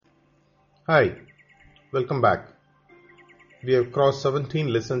Hi, welcome back. We have crossed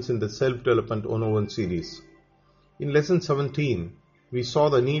 17 lessons in the Self-Development 101 series. In lesson 17, we saw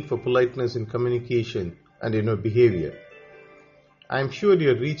the need for politeness in communication and in our behavior. I am sure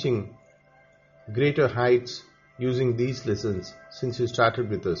you are reaching greater heights using these lessons since you started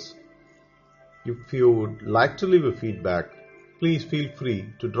with us. If you would like to leave a feedback, please feel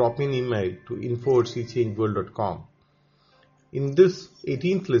free to drop me an email to info@seechangeworld.com. In this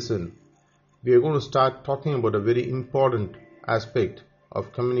 18th lesson, we are going to start talking about a very important aspect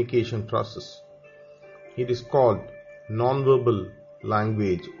of communication process. It is called nonverbal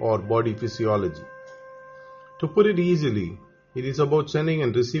language or body physiology. To put it easily, it is about sending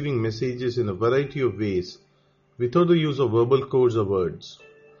and receiving messages in a variety of ways without the use of verbal codes or words.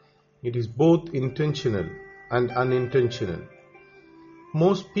 It is both intentional and unintentional.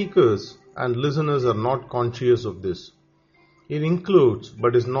 Most speakers and listeners are not conscious of this. It includes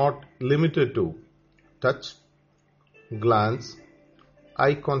but is not limited to touch, glance,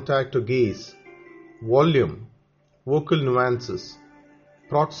 eye contact or gaze, volume, vocal nuances,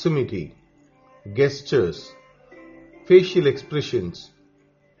 proximity, gestures, facial expressions,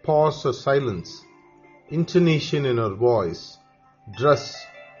 pause or silence, intonation in our voice, dress,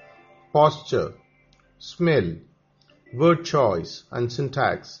 posture, smell, word choice and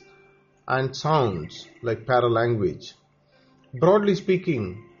syntax, and sounds like paralanguage. Broadly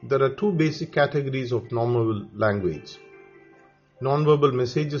speaking, there are two basic categories of nonverbal language: nonverbal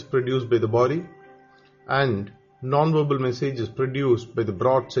messages produced by the body and nonverbal messages produced by the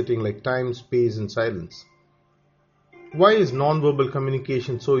broad setting like time, space, and silence. Why is nonverbal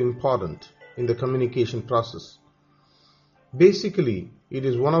communication so important in the communication process? Basically, it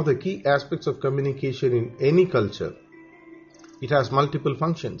is one of the key aspects of communication in any culture. It has multiple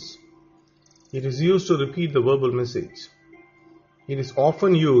functions. It is used to repeat the verbal message. It is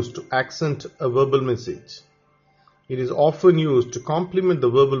often used to accent a verbal message. It is often used to complement the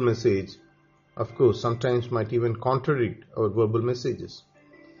verbal message. Of course, sometimes might even contradict our verbal messages.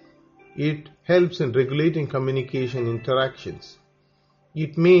 It helps in regulating communication interactions.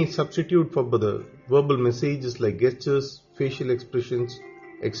 It may substitute for the verbal messages like gestures, facial expressions,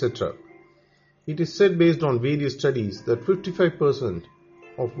 etc. It is said based on various studies that 55%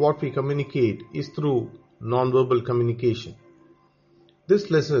 of what we communicate is through nonverbal communication. This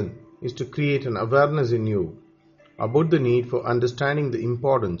lesson is to create an awareness in you about the need for understanding the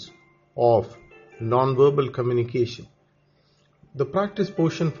importance of nonverbal communication. The practice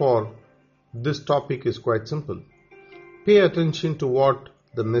portion for this topic is quite simple. Pay attention to what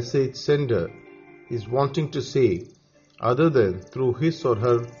the message sender is wanting to say other than through his or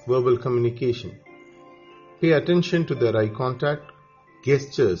her verbal communication. Pay attention to their eye contact,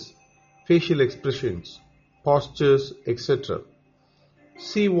 gestures, facial expressions, postures, etc.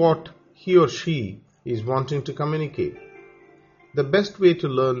 See what he or she is wanting to communicate. The best way to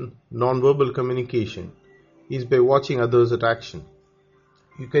learn nonverbal communication is by watching others at action.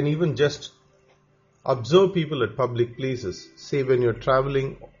 You can even just observe people at public places, say when you're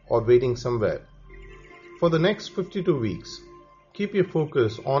traveling or waiting somewhere. For the next 52 weeks, keep your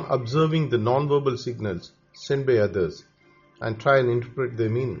focus on observing the nonverbal signals sent by others and try and interpret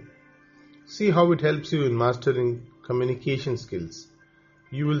their meaning. See how it helps you in mastering communication skills.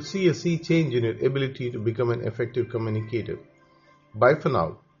 You will see a sea change in your ability to become an effective communicator. Bye for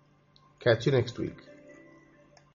now. Catch you next week.